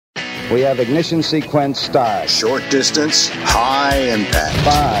We have ignition sequence start. Short distance, high impact.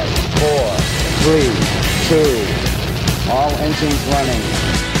 5, 4, 3, 2. All engines running.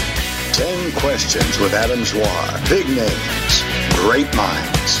 10 questions with Adam Zwar. Big names, great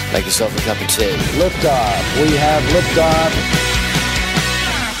minds. Make yourself a cup of tea. Liftoff. We have liftoff.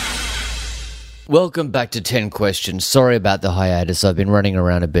 Welcome back to 10 Questions. Sorry about the hiatus. I've been running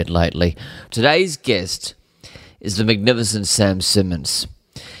around a bit lately. Today's guest is the magnificent Sam Simmons.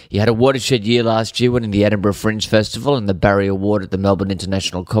 He had a watershed year last year, winning the Edinburgh Fringe Festival and the Barry Award at the Melbourne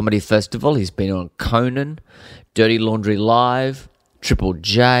International Comedy Festival. He's been on Conan, Dirty Laundry Live, Triple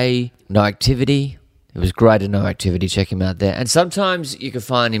J, No Activity. It was great at No Activity. Check him out there. And sometimes you can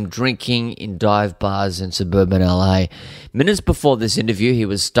find him drinking in dive bars in suburban LA. Minutes before this interview, he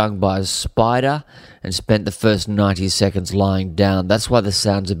was stung by a spider and spent the first 90 seconds lying down. That's why the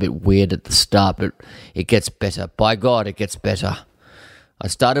sound's a bit weird at the start, but it gets better. By God, it gets better. I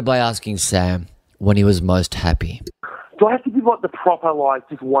started by asking Sam when he was most happy. Do I have to give like the proper, like,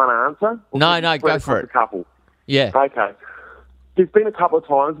 just one answer? No, go for it. A couple. Yeah. Okay. There's been a couple of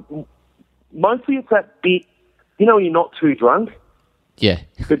times. Mostly it's that bit, you know, when you're not too drunk, Yeah.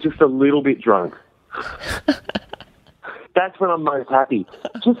 but just a little bit drunk. That's when I'm most happy.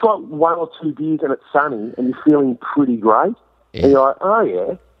 Just like one or two beers and it's sunny and you're feeling pretty great. Yeah. And you're like, oh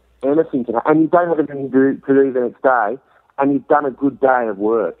yeah, anything can happen. And you don't have anything to do the next day and you've done a good day of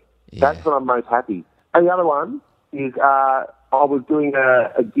work. Yeah. That's when I'm most happy. And the other one is I was doing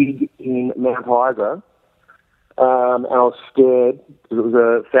a gig in Mount Isa. And I was scared because it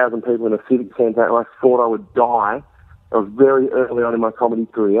was 1,000 people in a civic centre and I thought I would die. I was very early on in my comedy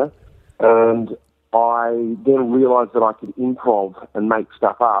career and I then realised that I could improv and make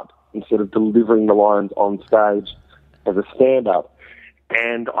stuff up instead of delivering the lines on stage as a stand-up.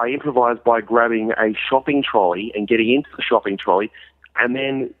 And I improvised by grabbing a shopping trolley and getting into the shopping trolley and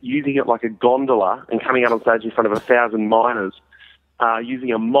then using it like a gondola and coming out on stage in front of 1,000 miners,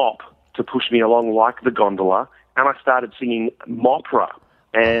 using a mop to push me along like the gondola. And I started singing Mopra,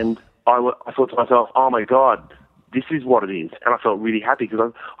 and I thought to myself, oh, my God, this is what it is. And I felt really happy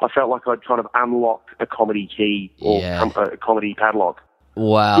because I felt like I'd kind of unlocked a comedy key or a comedy padlock.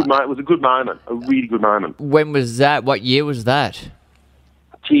 Wow. It was a good moment, a really good moment. When was that? What year was that?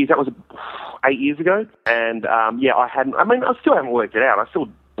 Geez, that was 8 years ago. And, I still haven't worked it out. I still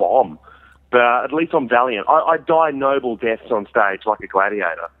bomb. But at least I'm valiant. I die noble deaths on stage like a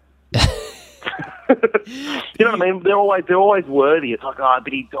gladiator. You know what I mean? They're always worthy. It's like, oh,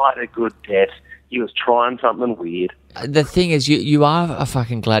 but he died a good death. He was trying something weird. The thing is, you are a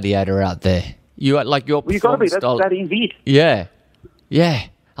fucking gladiator out there. You are like your. Well, you've got to be. That is it. Yeah.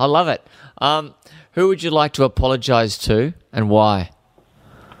 I love it. Who would you like to apologise to, and why?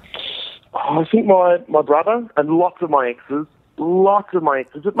 I think my brother and lots of my exes.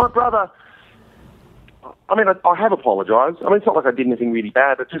 But my brother. I mean, I have apologised. I mean, it's not like I did anything really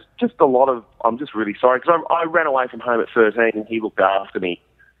bad, but just a lot of, I'm just really sorry, because I ran away from home at 13 and he looked after me.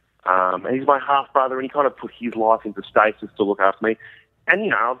 And he's my half-brother and he kind of put his life into stasis to look after me. And,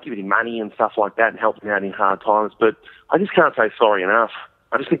 you know, I've given him money and stuff like that and helped him out in hard times, but I just can't say sorry enough.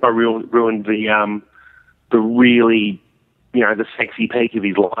 I just think I ruined the really, you know, the sexy peak of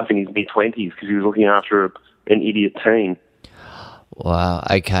his life in his mid-20s because he was looking after an idiot teen. Wow,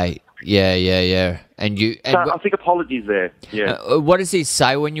 okay. Yeah. And you. So I think apologies there. Yeah. What does he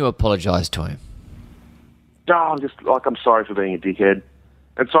say when you apologise to him? Oh, I'm sorry for being a dickhead,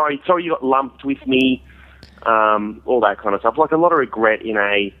 and sorry you got lumped with me, all that kind of stuff. Like a lot of regret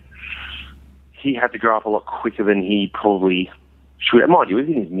he had to grow up a lot quicker than he probably should. Mind you, he's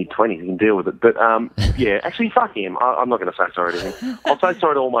in his mid-20s, he can deal with it. But yeah, actually, fuck him. I'm not going to say sorry to him. I'll say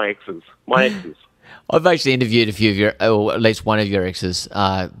sorry to all my exes. I've actually interviewed a few of or at least one of your exes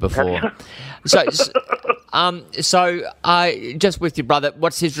before. So, just with your brother,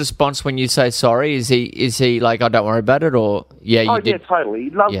 what's his response when you say sorry? Is he like, oh, don't worry about it, or yeah, you did? Yeah, totally. He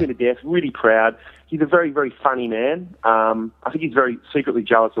loves me to death. Really proud. He's a very, very funny man. I think he's very secretly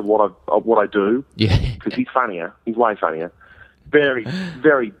jealous of what I do. Yeah, because he's funnier. He's way funnier. Very,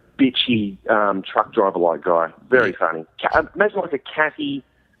 very bitchy truck driver like guy. Very funny. Imagine like a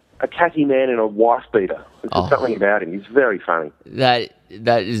catty man in a wife beater. There's just something about him. He's very funny. That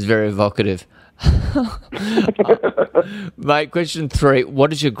is very evocative. Mate, question 3.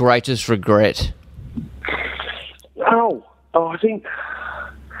 What is your greatest regret? Oh, I think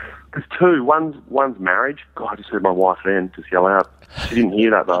there's 2. One's marriage. God, I just heard my wife then just yell out. She didn't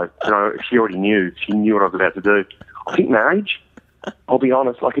hear that though. You know, she already knew. She knew what I was about to do. I think marriage. I'll be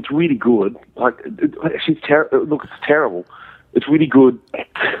honest. Like, it's really good. Like, it's terrible. It's really good.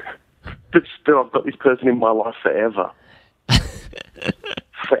 But still, I've got this person in my life forever.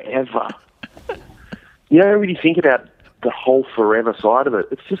 forever. You don't really think about the whole forever side of it.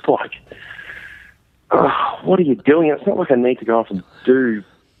 It's just like, what are you doing? It's not like I need to go off and do,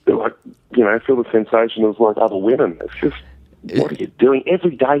 like, you know, feel the sensation of like other women. It's just, what are you doing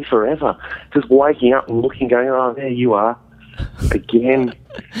every day forever? Just waking up and looking, going, oh, there you are again.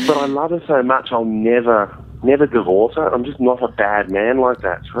 But I love her so much, I'll never divorce her. I'm just not a bad man like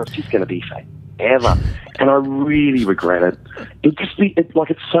that. So it's just going to be forever. And I really regret it.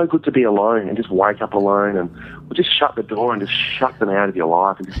 It's so good to be alone and just wake up alone and just shut the door and just shut them out of your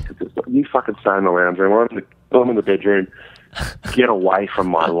life. And just you fucking stay in the lounge room. I'm in the bedroom. Get away from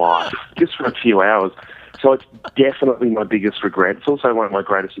my life just for a few hours. So it's definitely my biggest regret. It's also one of my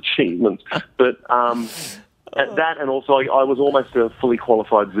greatest achievements. But that, and also I was almost a fully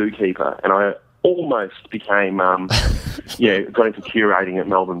qualified zookeeper, and I almost became, got into curating at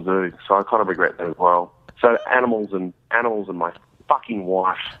Melbourne Zoo. So I kind of regret that as well. So animals and my fucking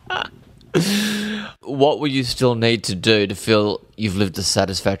wife. What will you still need to do to feel you've lived a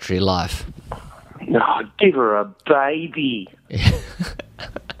satisfactory life? No, give her a baby.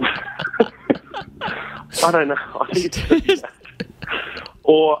 I don't know. I think it's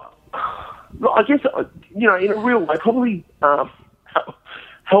or I guess, you know, in a real way, probably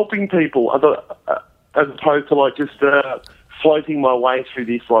helping people as opposed to like just floating my way through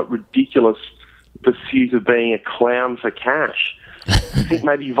this like ridiculous pursuit of being a clown for cash. I think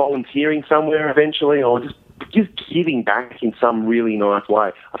maybe volunteering somewhere eventually, or just giving back in some really nice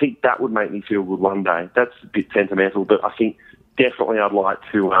way. I think that would make me feel good one day. That's a bit sentimental, but I think definitely I'd like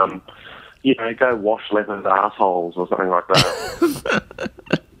to, go wash leopards' assholes or something like that.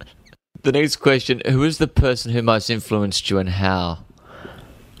 The next question, who is the person who most influenced you and how?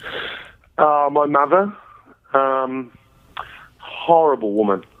 My mother. Horrible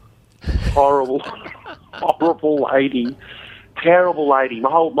woman. Horrible lady. Terrible lady. My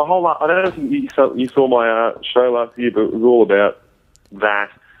whole life, I don't think you saw my show last year, but it was all about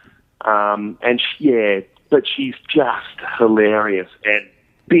that. But she's just hilarious and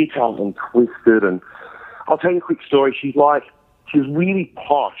bitter and twisted. And I'll tell you a quick story. She's really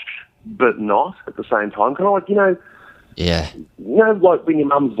posh, but not at the same time. Kind of like, yeah. Like when your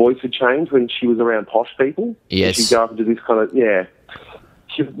mum's voice had changed when she was around posh people? Yes. She'd go up into this kind of,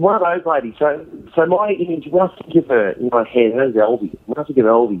 She's one of those ladies. So my image, when I think of her in my head, her name's Elvie. When I think of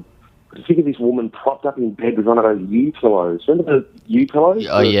Elvie, I think of this woman propped up in bed with one of those U-pillows. Remember the U-pillows?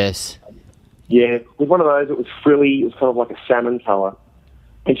 Oh, yes. Yeah, with one of those, it was frilly. It was kind of like a salmon colour.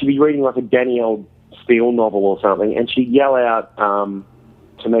 And she'd be reading like a Danielle Steele novel or something, and she'd yell out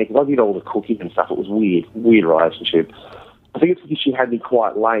to me, because I did all the cooking and stuff. It was weird relationship. I think it's because she had me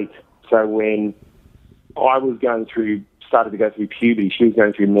quite late. So when I was started to go through puberty, she was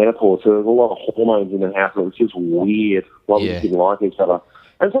going through menopause, so there was a lot of hormones in the house, and it was just weird. We just didn't like each other.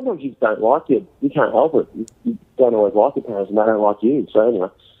 And sometimes you just don't like it. You can't help it. You don't always like your parents, and they don't like you. So anyway.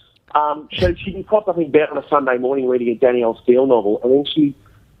 So she'd be popped up in bed on a Sunday morning reading a Danielle Steele novel, and then she'd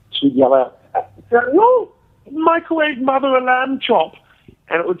yell out, "Oh, microwave mother a lamb chop."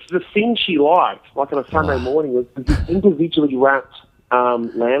 And it was the thing she liked, like on a Sunday morning, was individually wrapped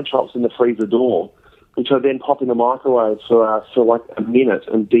lamb chops in the freezer door, which I then pop in the microwave for like a minute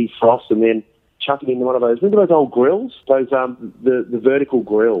and defrost, and then chuck it into one of those. Remember those old grills? Those the vertical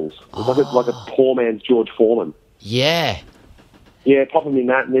grills. It's like a poor man's George Foreman. Yeah. Yeah, pop them in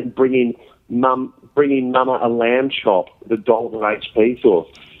that, and then bring in Mama a lamb chop, the Dalton HP sauce.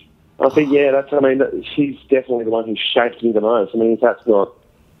 I think, she's definitely the one who shaped me the most. I mean, that's not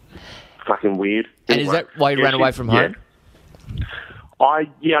fucking weird. And is that why you ran away from home? I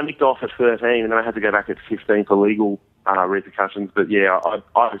nicked off at 13, and then I had to go back at 15 for legal repercussions. But I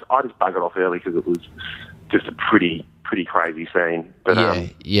just buggered off early because it was just a pretty crazy scene. But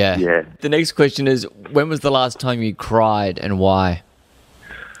yeah. The next question is, when was the last time you cried and why?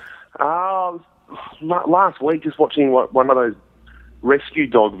 Last week, just watching one of those rescue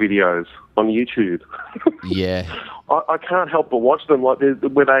dog videos on YouTube. Yeah. I can't help but watch them, like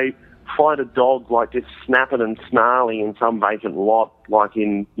where they find a dog like just snapping and snarling in some vacant lot, like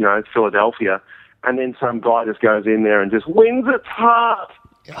in Philadelphia, and then some guy just goes in there and just wins its heart.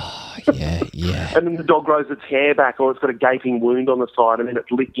 Oh, yeah. And then the dog grows its hair back, or it's got a gaping wound on the side, and then it's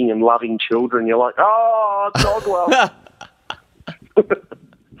licking and loving children. You're like, oh, dog love.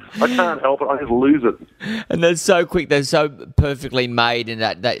 I can't help it. I just lose it. And they're so quick. They're so perfectly made, and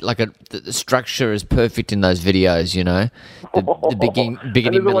that like the structure is perfect in those videos. The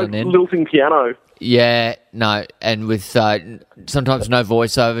beginning, middle, and end. Lilting piano. Yeah, no, and with sometimes no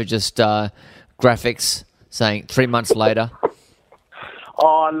voiceover, just graphics saying 3 months later.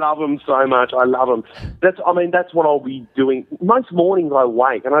 Oh, I love them so much. I love them. That's what I'll be doing. Most mornings I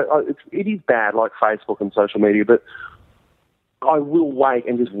wake, and it is bad, like Facebook and social media, but I will wake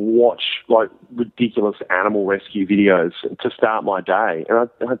and just watch like ridiculous animal rescue videos to start my day. And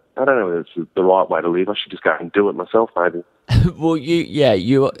I don't know whether it's the right way to live. I should just go and do it myself, maybe. Well,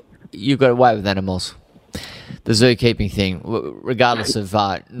 you got away with animals. The zookeeping thing, regardless of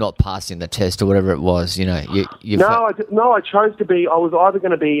not passing the test or whatever it was, you know. I chose to be. I was either going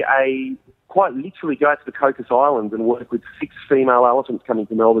to be quite literally go out to the Cocos Islands and work with 6 female elephants coming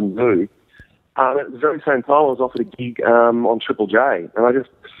to Melbourne Zoo. At the very same time, I was offered a gig on Triple J, and I just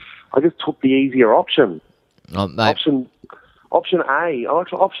took the easier option. Oh, mate. Option A.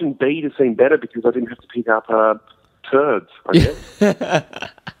 Option B to seem better because I didn't have to pick up turds, I guess.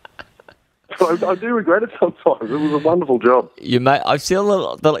 So I do regret it sometimes. It was a wonderful job. I see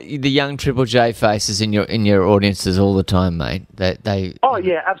the young Triple J faces in your audiences all the time, mate. Oh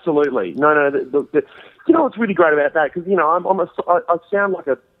yeah, absolutely. No. You know what's really great about that? Because I sound like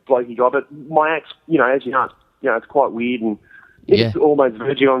a blokey guy, but my act, as you know, it's quite weird and it's almost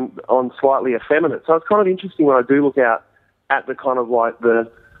verging on slightly effeminate. So it's kind of interesting when I do look out at the kind of like the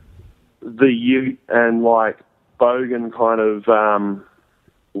Ute and like bogan kind of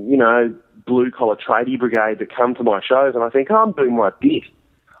blue collar tradie brigade that come to my shows, and I think, I'm doing my bit.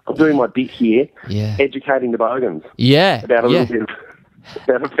 I'm doing my bit here, educating the bogans. Yeah, about a little bit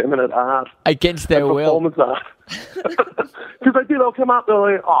about effeminate art against their will, performance art. Because they'll come up, they're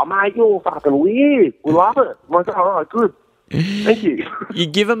like, "Oh mate, you're fucking weird. We love it." I'm like, "All right, good. Thank you." You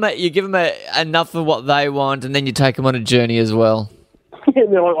give them enough of what they want, and then you take them on a journey as well.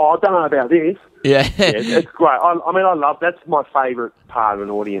 And they're like, "Oh, I don't know about this." Yeah, it's great. I love. That's my favourite part of an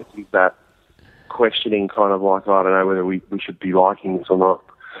audience is that questioning kind of like, I don't know whether we should be liking this or not.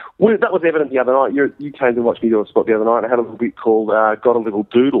 Well, that was evident the other night. You came to watch me do a spot the other night. I had a little bit called Got a Little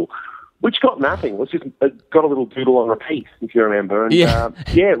Doodle, which got nothing. It was just Got a Little Doodle on repeat, if you remember. And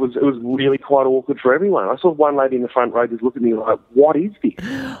it was really quite awkward for everyone. I saw one lady in the front row just look at me like, what is this?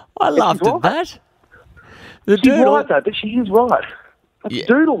 I laughed at that. She's right, though, but she is right. It's a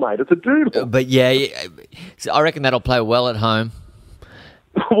doodle, mate. It's a doodle. But I reckon that'll play well at home.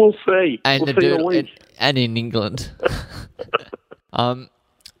 We'll see. And we'll see in a week. And in England. The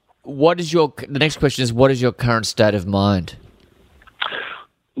next question is, what is your current state of mind?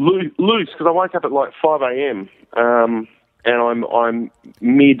 Loose, because I wake up at like 5 a.m. And I'm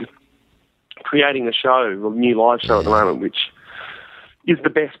mid creating a show, a new live show at the moment, which is the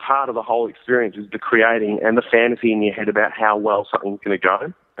best part of the whole experience, is the creating and the fantasy in your head about how well something's going to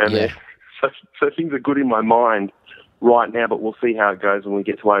go. And so things are good in my mind right now, but we'll see how it goes when we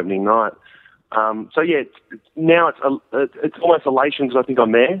get to opening night. Now it's almost elation because I think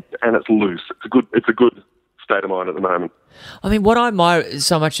I'm there, and it's loose. It's a good state of mind at the moment. I mean, what I admire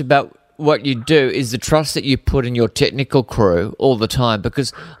so much about what you do is the trust that you put in your technical crew all the time,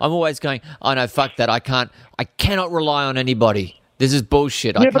 because I'm always going, oh no, fuck that, I cannot rely on anybody. This is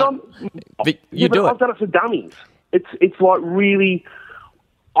bullshit. I've done it for dummies. It's like really,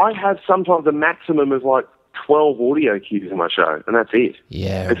 I have sometimes a maximum of like 12 audio cues in my show, and that's it.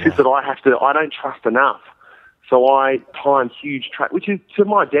 Yeah, it's just that I don't trust enough, so I time huge track, which is to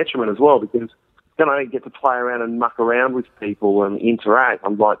my detriment as well, because then I don't get to play around and muck around with people and interact.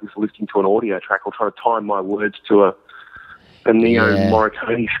 I'm like just listening to an audio track or trying to time my words to a Neo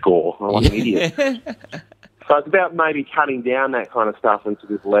Morricone score. I'm like an idiot. So it's about maybe cutting down that kind of stuff into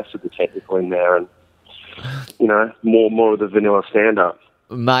just less of the technical in there, and more of the vanilla stand-up.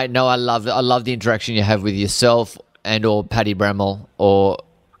 Mate, no, I love it. I love the interaction you have with yourself and or Paddy Bramall or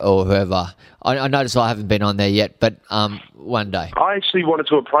whoever. I notice I haven't been on there yet, but one day. I actually wanted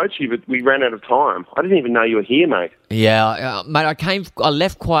to approach you, but we ran out of time. I didn't even know you were here, mate. Yeah, mate, I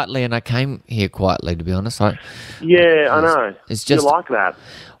left quietly and I came here quietly, to be honest. I know. It's just, you like that.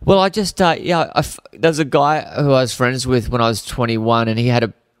 Well, I just, there's a guy who I was friends with when I was 21, and he had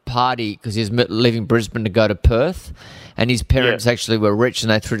a party because he was leaving Brisbane to go to Perth, and his parents actually were rich, and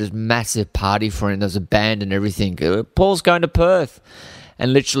they threw this massive party for him. There was a band and everything. Paul's going to Perth.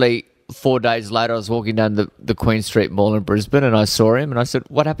 And literally 4 days later, I was walking down the Queen Street Mall in Brisbane, and I saw him, and I said,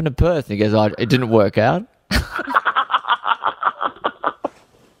 what happened to Perth? And he goes, it didn't work out.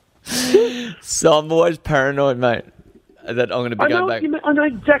 So I'm always paranoid, mate, that I'm going to be going back. I know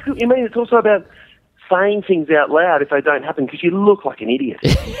exactly what you mean. It's also about saying things out loud if they don't happen, because you look like an idiot.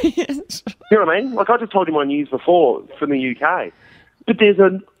 Yes. You know what I mean? Like I just told you my news before from the UK, but there's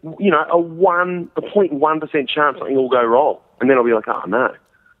a 0.1% chance something will go wrong, and then I'll be like, oh no.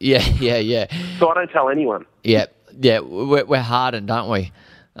 Yeah. So I don't tell anyone. Yeah. We're hardened, aren't we?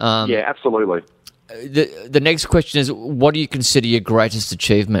 Yeah, absolutely. the next question is, what do you consider your greatest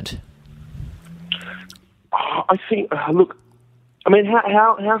achievement? I think, look, I mean,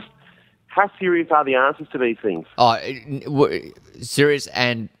 how serious are the answers to these things? Oh, serious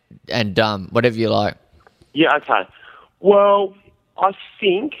and dumb, whatever you like. Yeah, okay. Well, I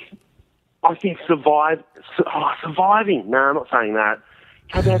think surviving. No, I'm not saying that.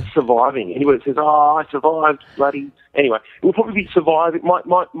 How about surviving? Anyone that says, I survived, bloody... Anyway, it will probably be surviving.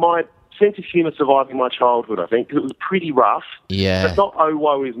 My sense of humour surviving my childhood, I think, because it was pretty rough. Yeah. It's not, oh,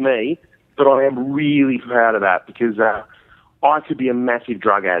 woe is me, but I am really proud of that because I could be a massive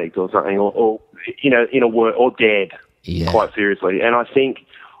drug addict or something, or in a word, or dead, quite seriously. And I think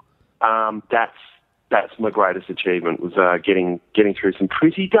that's my greatest achievement was getting through some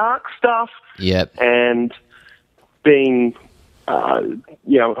pretty dark stuff. Yep. And being, I'm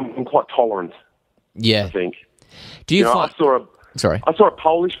quite tolerant. Yeah. I think. Do you I saw a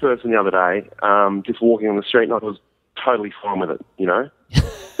Polish person the other day, just walking on the street, and I was totally fine with it. You know.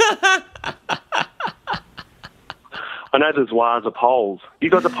 I know the Zwas are Poles. You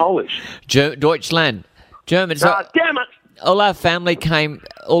guys are Polish. Deutschland. German. So damn it! all our family came,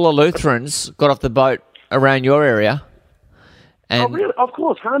 all the Lutherans got off the boat around your area. And, oh, really? Of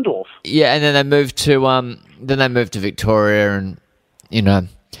course, Harndorf. Yeah, and then they moved to Victoria and,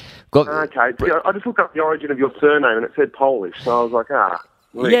 Okay, I just looked up the origin of your surname and it said Polish, so I was like,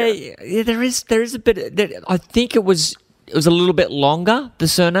 Yeah, there is a bit. I think it was a little bit longer, the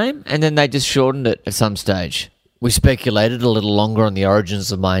surname, and then they just shortened it at some stage. We speculated a little longer on the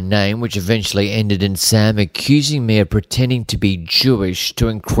origins of my name, which eventually ended in Sam accusing me of pretending to be Jewish to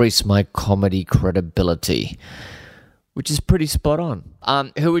increase my comedy credibility, which is pretty spot on.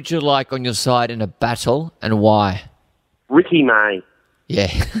 Who would you like on your side in a battle and why? Ricky May.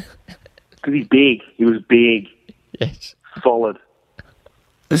 Yeah. Because he's big. He was big. Yes. Solid.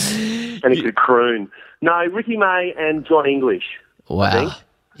 And he could croon. No, Ricky May and John English. Wow.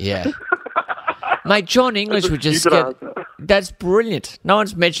 Yeah. Mate, John English would just get... That's brilliant. No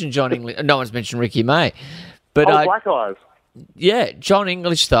one's mentioned John English. No one's mentioned Ricky May. But, Black Eyes. Yeah, John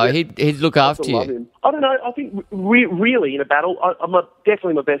English, though, yeah. he'd look after you. Him. I don't know. I think really in a battle, I'm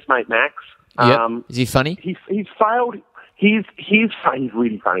definitely my best mate, Max. Yep. Is he funny? He's failed... He's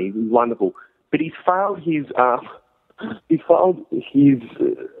really funny. He's wonderful. But he's failed his... what do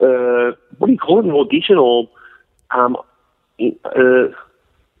you call it, an audition or...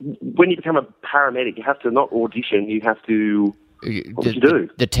 when you become a paramedic, you have to not audition. You have to. What did you do?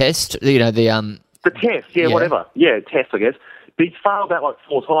 The test, the test, whatever. Yeah, test, I guess. But he's failed that like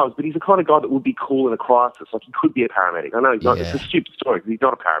 4 times. But he's the kind of guy that would be cool in a crisis. Like he could be a paramedic. I know he's not. Yeah. It's a stupid story because he's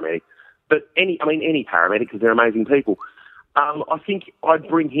not a paramedic. But any paramedic because they're amazing people. I think I'd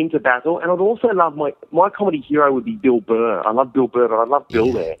bring him to battle, and I'd also love my comedy hero would be Bill Burr. I love Bill Burr, but I'd love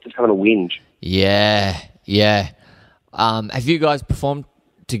Bill there, just having a whinge. Yeah. Have you guys performed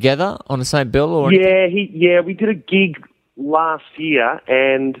together on the same bill or anything? We did a gig last year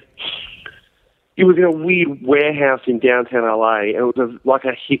and it was in a weird warehouse in downtown LA and it was like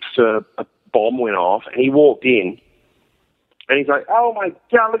a hipster, a bomb went off and he walked in and he's like, oh my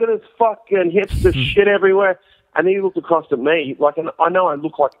God, look at this fucking hipster shit everywhere. And then he looked across at me, like, and I know I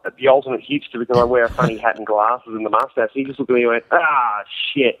look like the ultimate hipster because I wear a funny hat and glasses and the mustache. He just looked at me and went,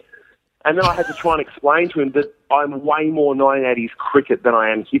 shit. And then I had to try and explain to him that I'm way more 1980s cricket than I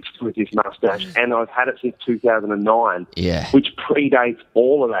am hipster with this mustache, and I've had it since 2009, which predates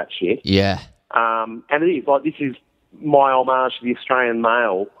all of that shit. Yeah. And it is, like, this is my homage to the Australian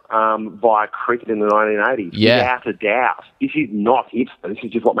male via cricket in the 1980s. Yeah. Without a doubt. This is not hipster. This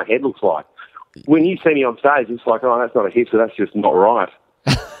is just what my head looks like. When you see me on stage, it's like, oh, that's not a hipster, that's just not right.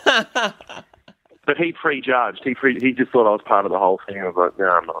 But he prejudged. He just thought I was part of the whole thing. I was like,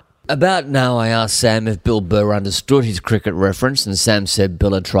 no, I'm not. About now, I asked Sam if Bill Burr understood his cricket reference, and Sam said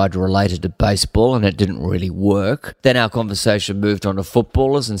Bill had tried to relate it to baseball, and it didn't really work. Then our conversation moved on to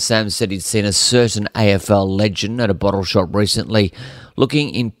footballers, and Sam said he'd seen a certain AFL legend at a bottle shop recently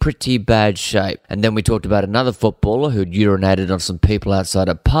looking in pretty bad shape. And then we talked about another footballer who'd urinated on some people outside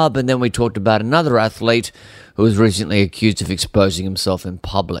a pub, and then we talked about another athlete who was recently accused of exposing himself in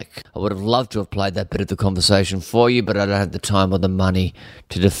public. I would have loved to have played that bit of the conversation for you, but I don't have the time or the money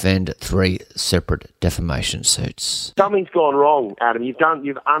to defend 3 separate defamation suits. Something's gone wrong, Adam. You've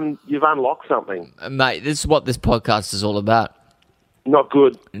unlocked something. Mate, this is what this podcast is all about. Not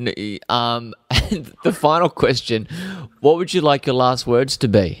good. The final question, what would you like your last words to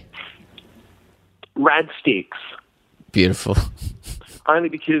be? Radsticks. Beautiful. Only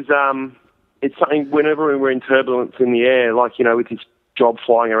because it's something whenever we're in turbulence in the air, like, with this job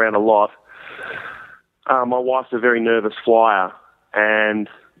flying around a lot, my wife's a very nervous flyer, and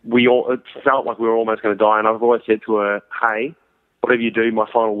it felt like we were almost going to die, and I've always said to her, hey, whatever you do, my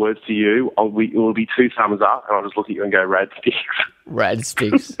final words to you, it will be 2 thumbs up, and I'll just look at you and go, rad sticks. Rad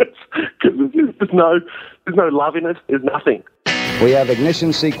sticks. Because there's no love in it. There's nothing. We have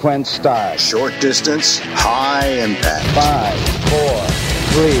ignition sequence start. Short distance, high impact. 5, 4,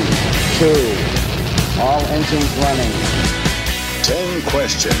 3, 2. All engines running. 10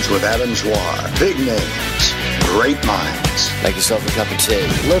 questions with Adam Zwar. Big names, great minds. Make yourself a cup of tea.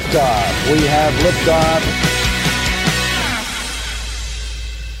 Liftoff. We have liftoff.